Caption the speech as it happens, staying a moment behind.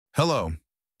Hello,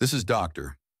 this is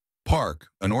Dr. Park,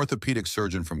 an orthopedic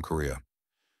surgeon from Korea.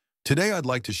 Today I'd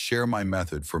like to share my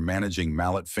method for managing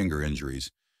mallet finger injuries,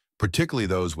 particularly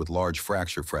those with large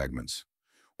fracture fragments.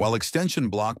 While extension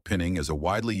block pinning is a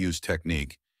widely used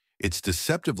technique, it's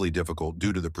deceptively difficult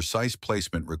due to the precise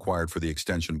placement required for the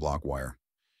extension block wire.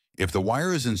 If the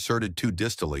wire is inserted too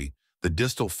distally, the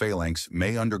distal phalanx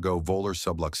may undergo volar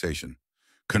subluxation.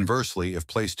 Conversely, if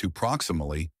placed too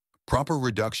proximally, proper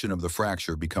reduction of the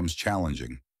fracture becomes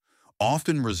challenging,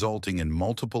 often resulting in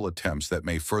multiple attempts that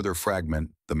may further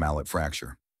fragment the mallet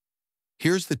fracture.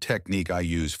 Here's the technique I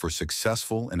use for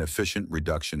successful and efficient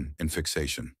reduction and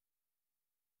fixation.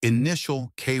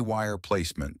 Initial K-wire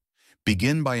placement.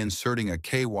 Begin by inserting a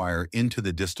K-wire into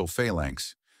the distal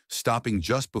phalanx, stopping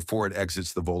just before it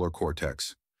exits the volar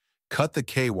cortex. Cut the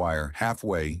K-wire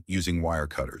halfway using wire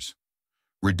cutters.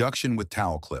 Reduction with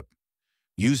towel clip.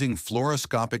 Using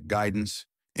fluoroscopic guidance,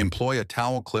 employ a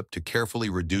towel clip to carefully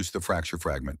reduce the fracture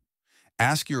fragment.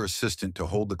 Ask your assistant to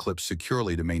hold the clip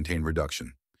securely to maintain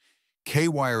reduction.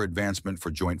 K-wire advancement for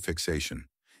joint fixation.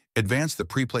 Advance the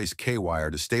pre-placed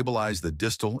K-wire to stabilize the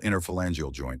distal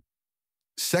interphalangeal joint.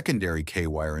 Secondary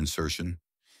K-wire insertion.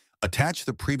 Attach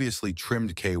the previously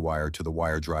trimmed K-wire to the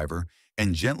wire driver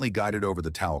and gently guide it over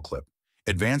the towel clip,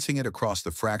 advancing it across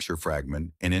the fracture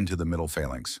fragment and into the middle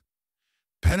phalanx.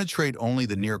 Penetrate only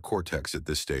the near cortex at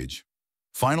this stage.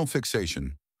 Final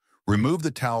fixation. Remove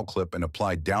the towel clip and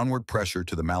apply downward pressure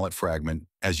to the mallet fragment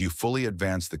as you fully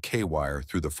advance the K-wire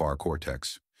through the far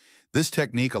cortex. This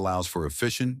technique allows for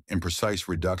efficient and precise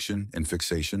reduction and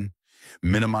fixation,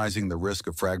 minimizing the risk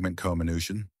of fragment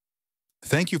comminution.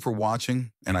 Thank you for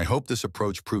watching, and I hope this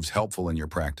approach proves helpful in your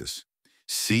practice.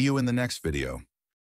 See you in the next video.